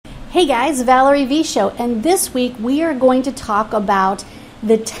Hey guys, Valerie V Show, and this week we are going to talk about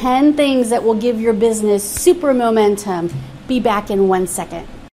the 10 things that will give your business super momentum. Be back in 1 second.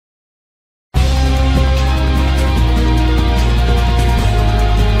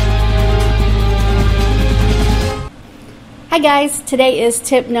 Hi guys, today is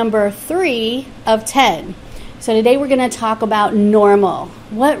tip number 3 of 10. So today we're going to talk about normal.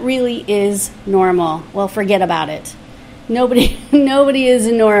 What really is normal? Well, forget about it. Nobody is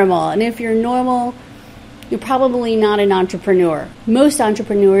normal. And if you're normal, you're probably not an entrepreneur. Most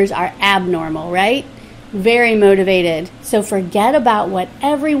entrepreneurs are abnormal, right? Very motivated. So forget about what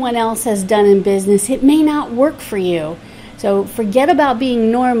everyone else has done in business. It may not work for you. So forget about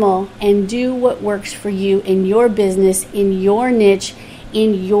being normal and do what works for you in your business, in your niche,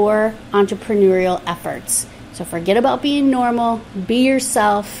 in your entrepreneurial efforts. So forget about being normal, be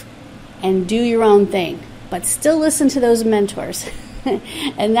yourself, and do your own thing. But still listen to those mentors.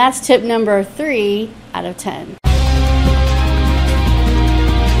 And that's tip number 3 out of 10.